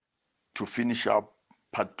to finish up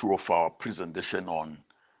part 2 of our presentation on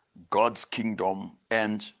God's kingdom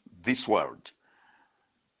and this world.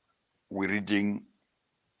 We're reading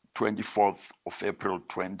 24th of April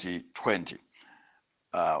 2020.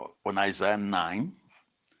 On Isaiah 9,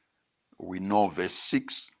 we know verse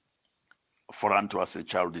 6, for unto us a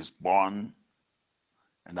child is born,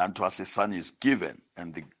 and unto us a son is given,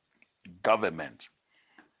 and the government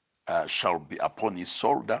shall be upon his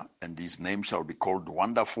shoulder, and his name shall be called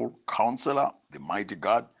Wonderful, Counselor, the Mighty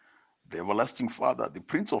God, the Everlasting Father, the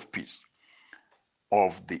Prince of Peace.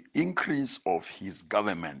 Of the increase of his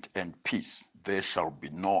government and peace there shall be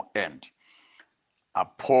no end,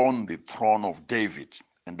 upon the throne of David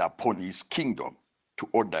and upon his kingdom, to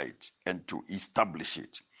order it and to establish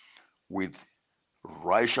it with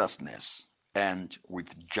righteousness and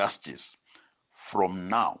with justice from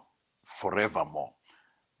now forevermore.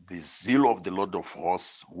 The zeal of the Lord of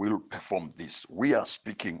hosts will perform this. We are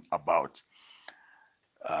speaking about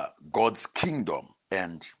God's kingdom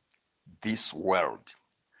and this world,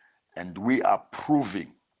 and we are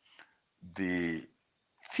proving the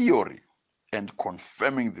theory and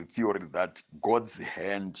confirming the theory that God's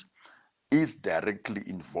hand is directly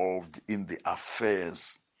involved in the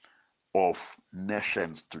affairs of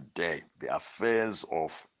nations today, the affairs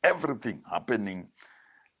of everything happening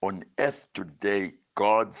on earth today.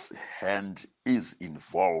 God's hand is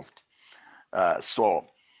involved. So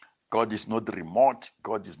God is not remote.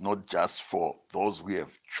 God is not just for those who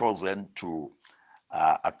have chosen to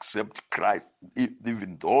accept Christ.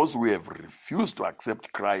 Even those who have refused to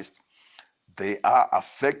accept Christ, they are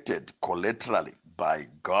affected collaterally by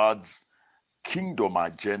God's kingdom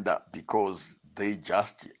agenda, because they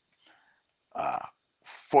just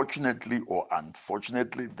fortunately or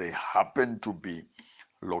unfortunately, they happen to be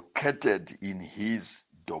located in his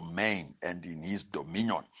domain and in his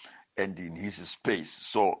dominion and in his space.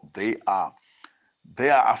 So they are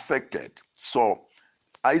affected. So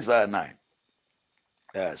Isaiah 9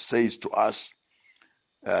 says to us,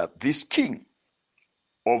 this king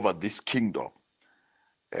over this kingdom,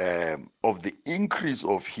 of the increase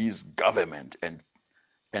of his government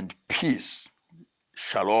and peace,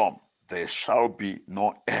 shalom, there shall be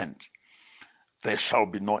no end. There shall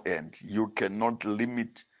be no end. You cannot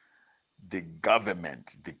limit the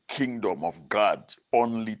government, the kingdom of God,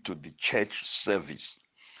 only to the church service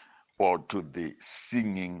or to the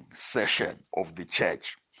singing session of the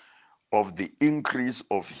church. Of the increase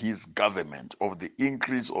of his government, of the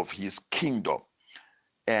increase of his kingdom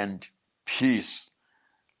and peace,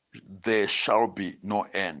 there shall be no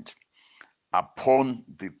end, upon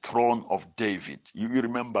the throne of David. You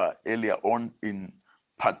remember earlier on in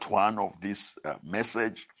part 1 of this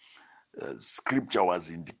message, scripture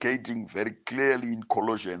was indicating very clearly in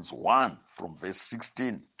Colossians 1 from verse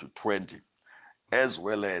 16 to 20, as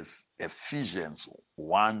well as Ephesians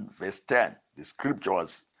 1 verse 10. The scripture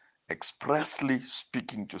was expressly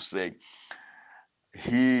speaking to say,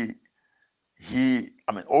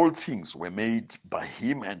 all things were made by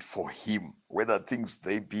him and for him, whether things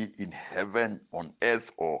they be in heaven, on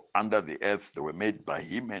earth, or under the earth, they were made by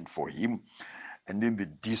him and for him. And in the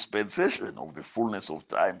dispensation of the fullness of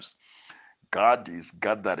times, God is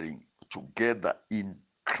gathering together in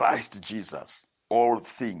Christ Jesus all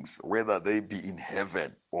things, whether they be in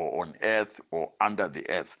heaven or on earth or under the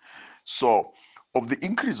earth. So, of the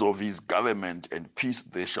increase of his government and peace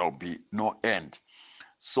there shall be no end.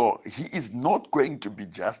 So he is not going to be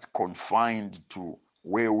just confined to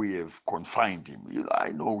where we have confined him. I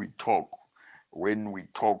know when we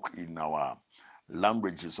talk in our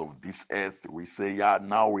languages of this earth, we say, yeah,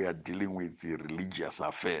 now we are dealing with the religious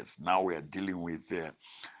affairs. Now we are dealing with the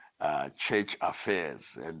church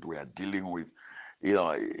affairs, and we are dealing with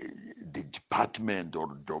the department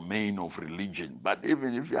or domain of religion. But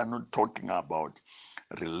even if you are not talking about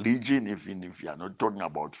religion, even if you are not talking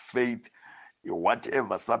about faith,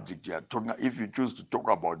 whatever subject you are talking, if you choose to talk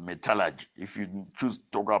about metallurgy, if you choose to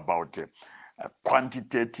talk about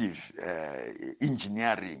quantitative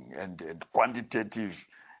engineering and quantitative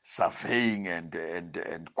surveying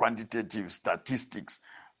and quantitative statistics,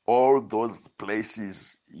 all those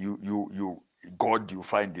places you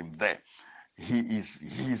find him there. He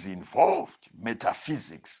is involved.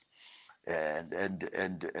 Metaphysics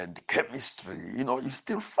and chemistry, you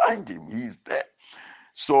still find him. He is there.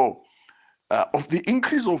 So of the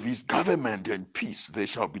increase of his government and peace there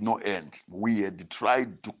shall be no end. We had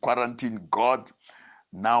tried to quarantine God.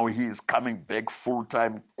 Now he is coming back full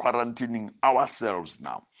time, quarantining ourselves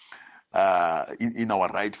now in our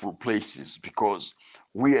rightful places, because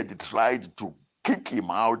we had tried to kick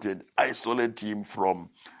him out and isolate him from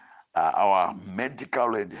our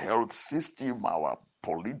medical and health system, our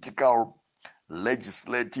political,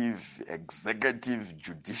 legislative, executive,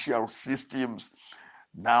 judicial systems.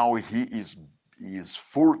 Now he is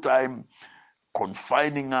full-time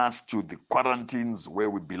confining us to the quarantines where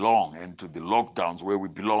we belong and to the lockdowns where we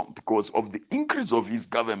belong because of the increase of his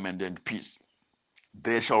government and peace.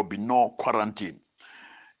 There shall be no quarantine.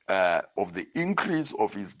 Of the increase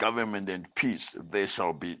of his government and peace, there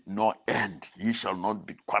shall be no end. He shall not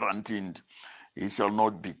be quarantined. He shall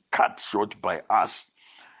not be cut short by us.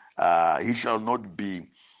 He shall not be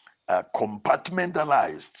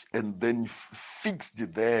compartmentalized and then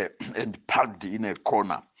fixed there and packed in a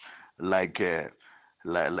corner like a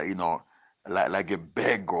like a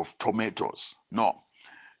bag of tomatoes. No.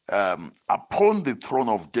 Upon the throne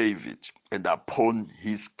of David and upon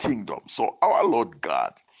his kingdom. So our Lord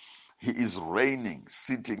God, he is reigning,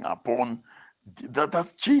 sitting upon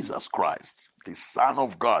that's Jesus Christ, the Son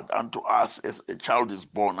of God. Unto us as a child is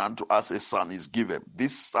born, unto us a son is given.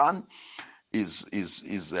 This son is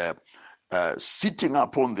sitting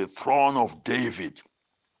upon the throne of David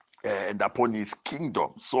and upon his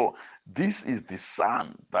kingdom. So this is the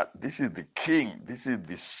son, this is the king, this is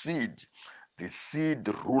the seed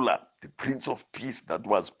ruler, the Prince of Peace that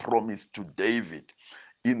was promised to David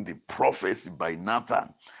in the prophecy by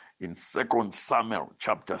Nathan in 2 Samuel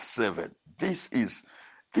chapter 7. This is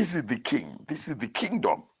the king. This is the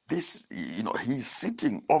kingdom. He's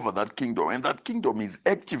sitting over that kingdom, and that kingdom is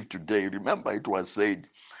active today. Remember, it was said,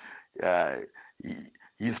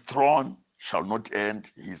 his throne shall not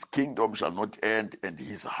end, his kingdom shall not end, and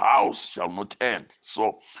his house shall not end.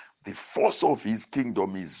 So the force of his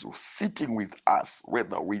kingdom is sitting with us,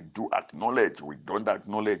 whether we do acknowledge, we don't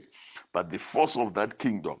acknowledge, but the force of that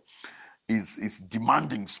kingdom is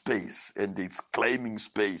demanding space, and it's claiming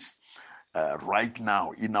space right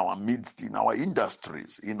now in our midst, in our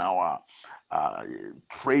industries, in our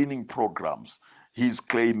training programs. He's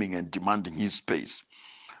claiming and demanding his space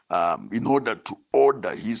in order to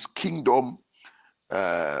order his kingdom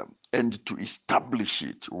and to establish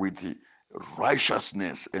it with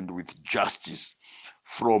righteousness and with justice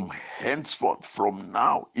from henceforth, from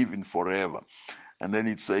now, even forever. And then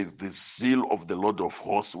it says, the zeal of the Lord of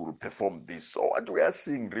hosts will perform this. So what we are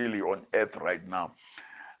seeing really on earth right now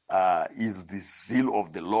is the zeal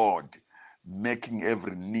of the Lord making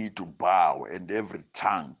every knee to bow and every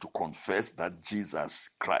tongue to confess that Jesus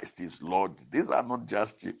Christ is Lord. These are not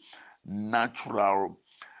just natural,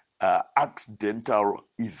 accidental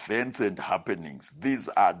events and happenings. These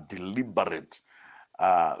are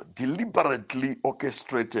deliberately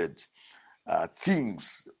orchestrated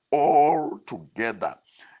things all together.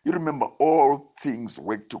 You remember, all things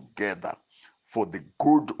work together for the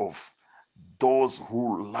good of those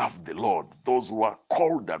who love the Lord, those who are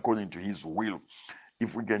called according to his will.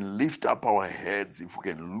 If we can lift up our heads, if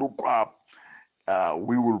we can look up,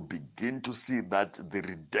 we will begin to see that the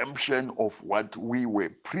redemption of what we were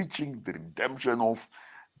preaching, the redemption of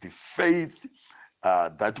the faith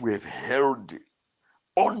that we have held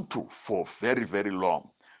onto for very, very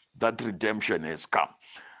long, that redemption has come.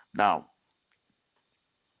 Now,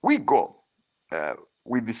 we go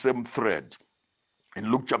with the same thread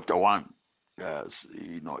in Luke chapter 1,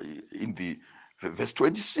 in the verse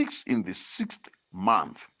 26, in the 6th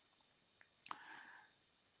month,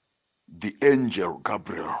 the angel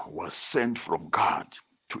Gabriel was sent from God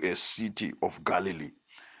to a city of Galilee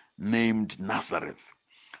named Nazareth,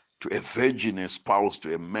 to a virgin espoused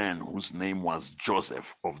to a man whose name was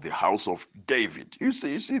Joseph of the house of David. You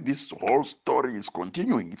see, this whole story is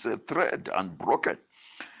continuing. It's a thread unbroken.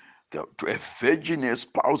 To a virgin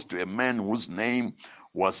espoused to a man whose name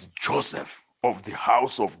was Joseph of the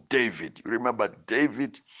house of David. Remember,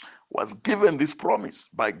 David was given this promise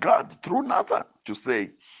by God through Nathan to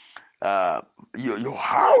say, your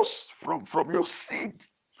house, from your seed,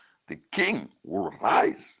 the king will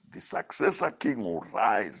rise, the successor king will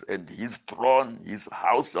rise, and his throne, his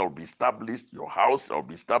house shall be established, your house shall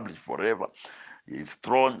be established forever, his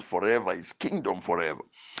throne forever, his kingdom forever.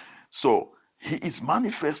 So he is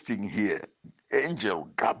manifesting here. Angel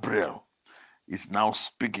Gabriel is now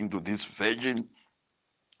speaking to this virgin,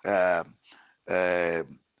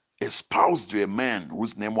 espoused to a man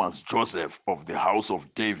whose name was Joseph of the house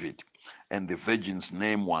of David, and the virgin's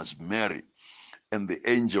name was Mary. And the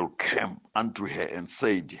angel came unto her and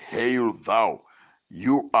said, Hail thou,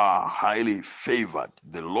 you are highly favored.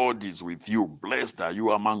 The Lord is with you. Blessed are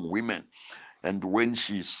you among women. And when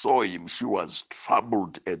she saw him, she was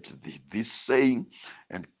troubled at this saying,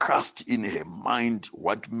 and cast in her mind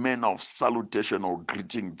what manner of salutation or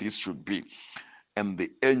greeting this should be. And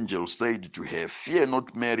the angel said to her, Fear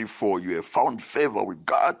not, Mary, for you have found favor with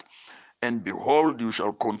God, and behold, you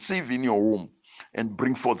shall conceive in your womb, and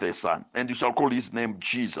bring forth a son, and you shall call his name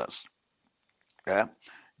Jesus.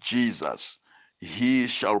 Jesus. He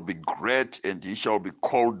shall be great, and he shall be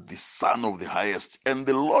called the Son of the Highest. And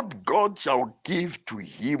the Lord God shall give to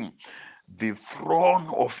him the throne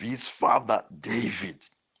of his father David.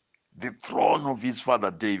 The throne of his father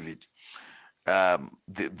David.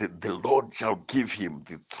 The Lord shall give him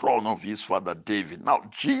the throne of his father David. Now,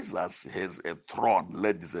 Jesus has a throne,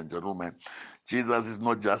 ladies and gentlemen. Jesus is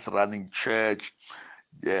not just running church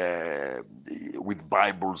with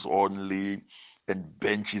Bibles only and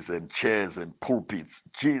benches and chairs and pulpits.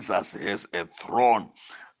 Jesus has a throne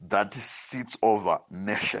that sits over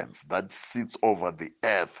nations, that sits over the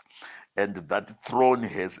earth, and that throne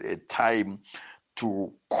has a time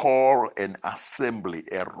to call an assembly,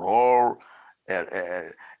 a roll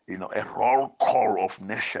call of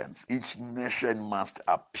nations. Each nation must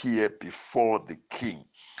appear before the King,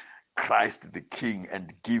 Christ the King,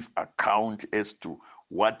 and give account as to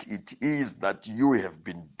what it is that you have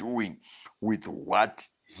been doing with what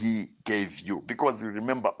he gave you. Because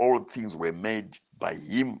remember, all things were made by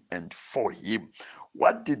him and for him.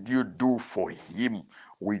 What did you do for him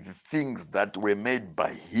with things that were made by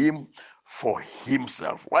him for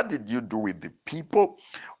himself? What did you do with the people?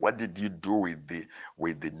 What did you do with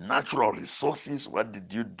the natural resources? What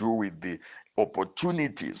did you do with the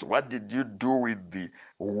opportunities? What did you do with the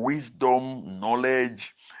wisdom,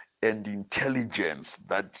 knowledge, and intelligence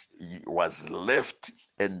that was left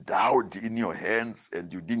endowed in your hands,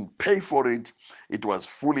 and you didn't pay for it? It was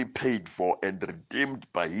fully paid for and redeemed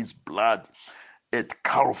by his blood at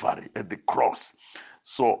Calvary, at the cross.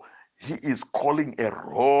 So he is calling a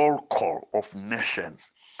roll call of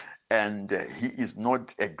nations, and he is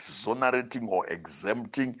not exonerating or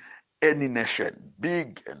exempting any nation,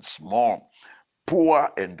 big and small,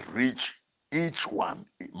 poor and rich. Each one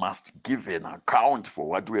must give an account for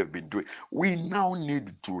what we have been doing. We now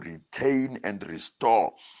need to retain and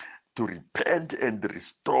restore, to repent and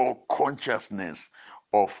restore consciousness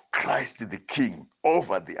of Christ the King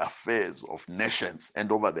over the affairs of nations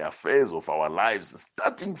and over the affairs of our lives,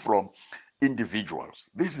 starting from individuals.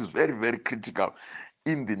 This is very, very critical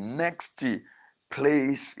in the next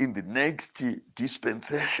place, in the next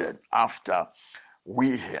dispensation after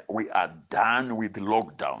we are done with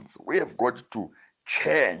lockdowns. We have got to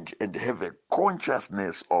change and have a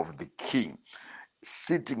consciousness of the King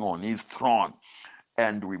sitting on his throne,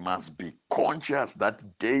 and we must be conscious that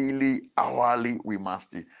daily, hourly, we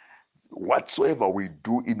must, whatsoever we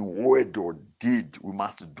do in word or deed, we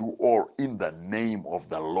must do all in the name of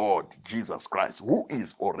the Lord Jesus Christ, who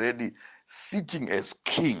is already sitting as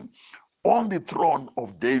King on the throne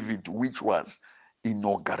of David, which was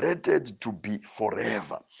inaugurated to be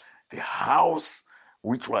forever. The house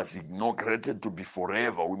which was inaugurated to be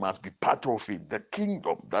forever, we must be part of it. The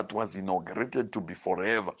kingdom that was inaugurated to be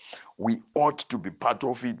forever, we ought to be part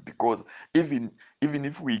of it, because even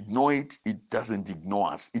if we ignore it, it doesn't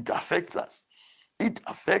ignore us. It affects us. It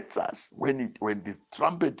affects us when the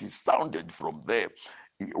trumpet is sounded from there.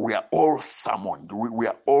 We are all summoned. We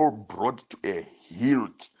are all brought to a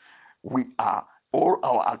hilt. All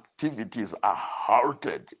our activities are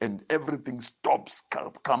halted, and everything stops,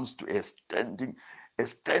 comes to a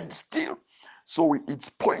standstill. So it's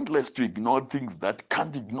pointless to ignore things that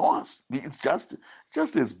can't ignore us. It's just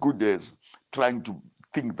as good as trying to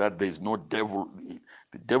think that there's no devil.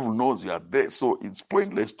 The devil knows you are there, so it's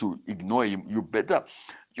pointless to ignore him. You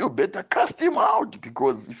better cast him out,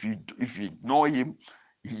 because if you ignore him,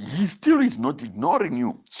 he still is not ignoring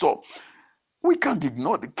you. So we can't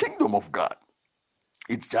ignore the kingdom of God.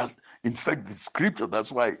 It's just, in fact, the scripture,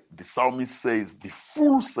 that's why the psalmist says, the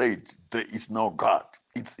fool said, there is no God.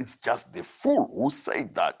 It's just the fool who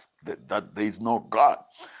said that there is no God.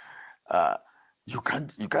 You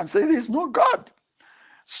can't say there is no God.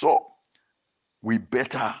 So we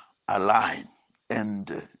better align,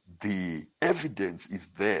 and the evidence is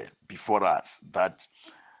there before us that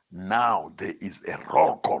now there is a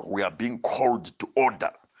roll call. We are being called to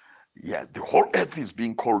order. Yeah, the whole earth is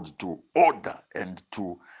being called to order and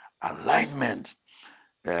to alignment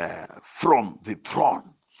from the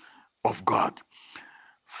throne of God.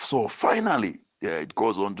 So finally, it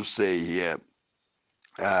goes on to say here,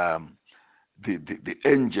 the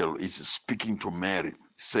angel is speaking to Mary. It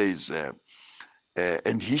says,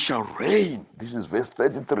 and he shall reign. This is verse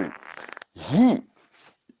 33. He,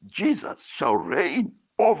 Jesus, shall reign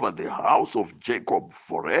over the house of Jacob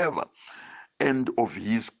forever, and of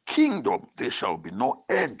his kingdom there shall be no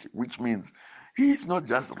end. Which means he is not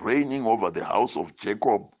just reigning over the house of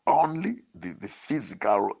Jacob only, the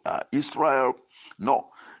physical Israel.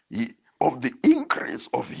 No, of the increase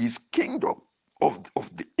of his kingdom, of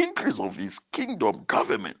the increase of his kingdom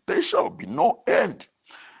government, there shall be no end.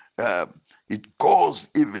 It goes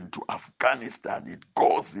even to Afghanistan, it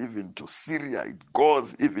goes even to Syria, it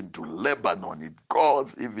goes even to Lebanon, it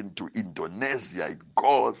goes even to Indonesia, it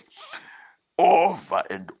goes over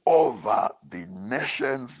and over the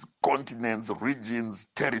nations, continents, regions,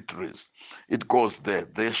 territories. It goes there.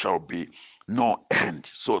 There shall be no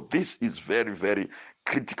end. So this is very, very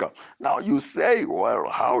critical. Now you say, well,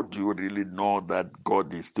 how do you really know that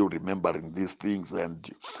God is still remembering these things? And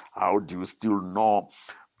how do you still know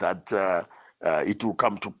that it will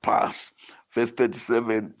come to pass? Verse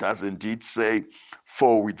 37, doesn't it say,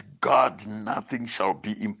 for with God nothing shall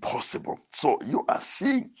be impossible? So you are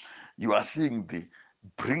seeing the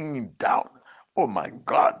bringing down. Oh my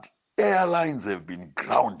God, airlines have been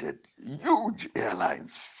grounded. Huge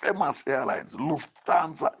airlines, famous airlines.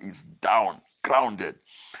 Lufthansa is down, grounded.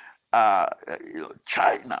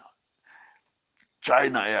 China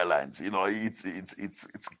Airlines,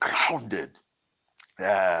 it's grounded.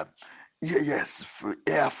 Yes,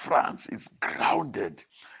 Air France is grounded.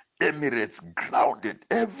 Emirates grounded.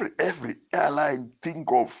 Every airline,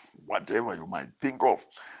 think of whatever you might think of,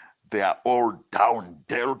 they are all down.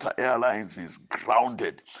 Delta Airlines is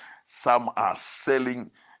grounded. Some are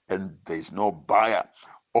selling, and there's no buyer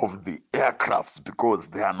of the aircrafts because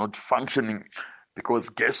they are not functioning. Because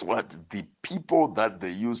guess what? The people that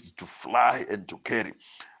they used to fly and to carry,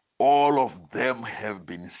 all of them have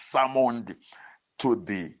been summoned to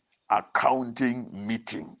the accounting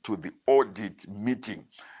meeting, to the audit meeting.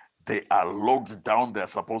 They are locked down. They're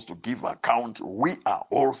supposed to give account. We are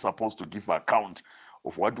all supposed to give account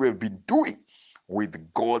of what we have been doing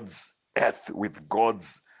with God's earth, with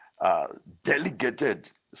God's delegated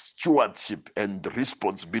stewardship and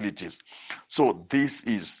responsibilities. So this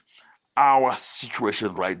is our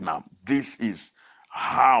situation right now. This is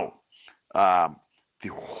how the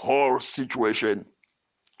whole situation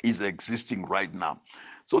is existing right now.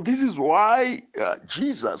 So this is why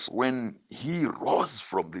Jesus, when he rose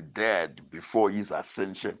from the dead before his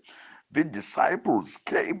ascension, the disciples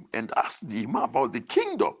came and asked him about the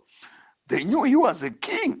kingdom. They knew he was a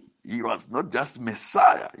king. He was not just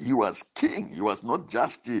Messiah. He was king. He was not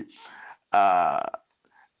just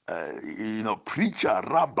preacher,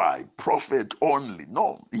 rabbi, prophet only.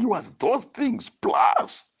 No, he was those things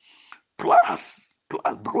plus,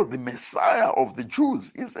 because the Messiah of the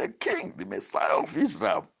Jews is a king. The Messiah of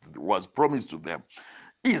Israel was promised to them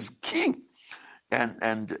is king.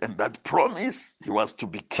 And that promise, he was to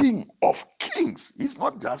be king of kings. He's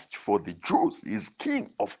not just for the Jews, he's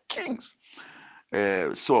king of kings.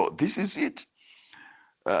 So this is it.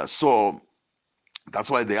 So that's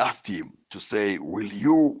why they asked him to say, will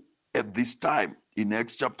you at this time, in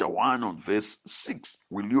Acts chapter 1 on verse 6,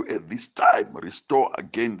 will you at this time restore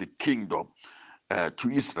again the kingdom to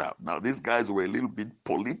Israel? Now these guys were a little bit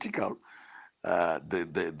political.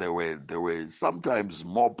 They were sometimes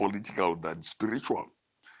more political than spiritual.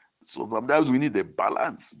 So sometimes we need a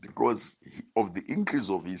balance because of the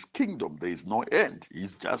increase of his kingdom. There is no end.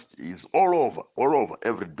 He's all over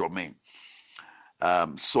every domain.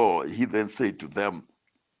 So he then said to them,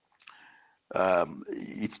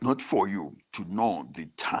 it's not for you to know the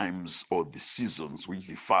times or the seasons which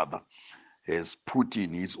the Father has put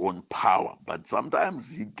in his own power. But sometimes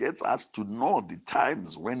he gets us to know the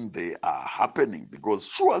times when they are happening, because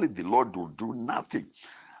surely the Lord will do nothing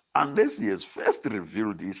unless he has first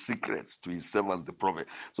revealed his secrets to his servant the prophet.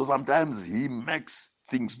 So sometimes he makes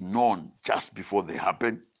things known just before they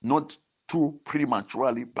happen, not too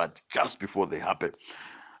prematurely, but just before they happen,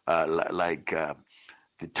 like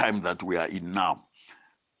the time that we are in now.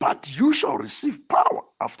 But you shall receive power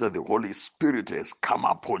after the Holy Spirit has come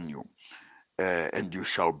upon you, and you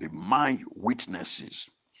shall be my witnesses,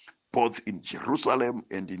 both in Jerusalem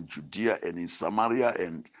and in Judea and in Samaria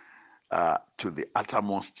and to the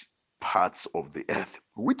uttermost parts of the earth.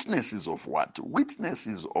 Witnesses of what?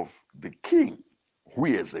 Witnesses of the King, who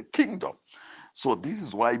is a kingdom. So this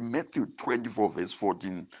is why Matthew 24 verse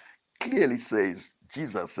 14 clearly says,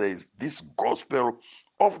 Jesus says, this gospel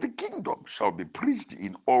of the kingdom shall be preached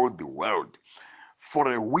in all the world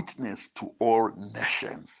for a witness to all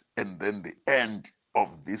nations, and then the end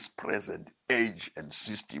of this present age and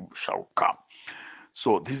system shall come.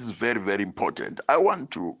 So this is very, very important. I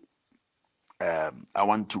want to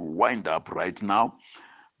wind up right now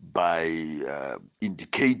by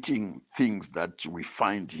indicating things that we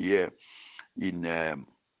find here in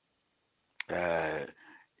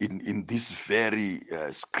this very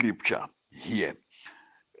scripture here,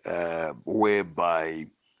 whereby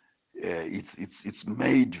it's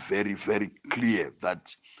made very, very clear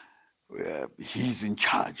that He's in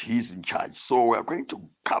charge. He's in charge. So we're going to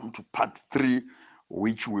come to part 3,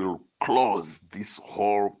 which will close this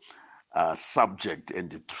whole subject and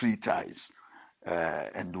the treatise,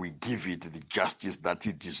 and we give it the justice that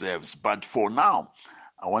it deserves. But for now,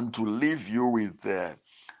 I want to leave you with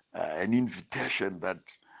an invitation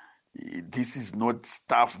that this is not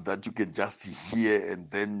stuff that you can just hear and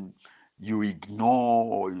then you ignore,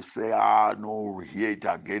 or you say, no, we hear it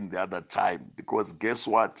again the other time. Because guess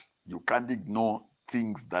what? You can't ignore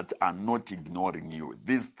things that are not ignoring you.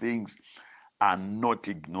 These things are not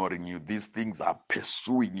ignoring you. These things are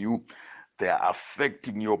pursuing you. They are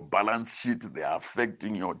affecting your balance sheet. They are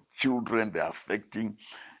affecting your children. They are affecting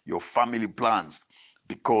your family plans,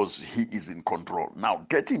 because he is in control. Now,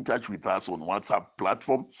 get in touch with us on WhatsApp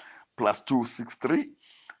platform, +263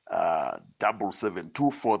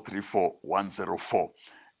 772434104.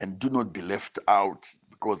 And do not be left out,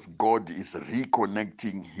 because God is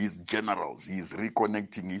reconnecting his generals. He is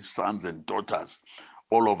reconnecting his sons and daughters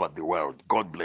all over the world. God bless.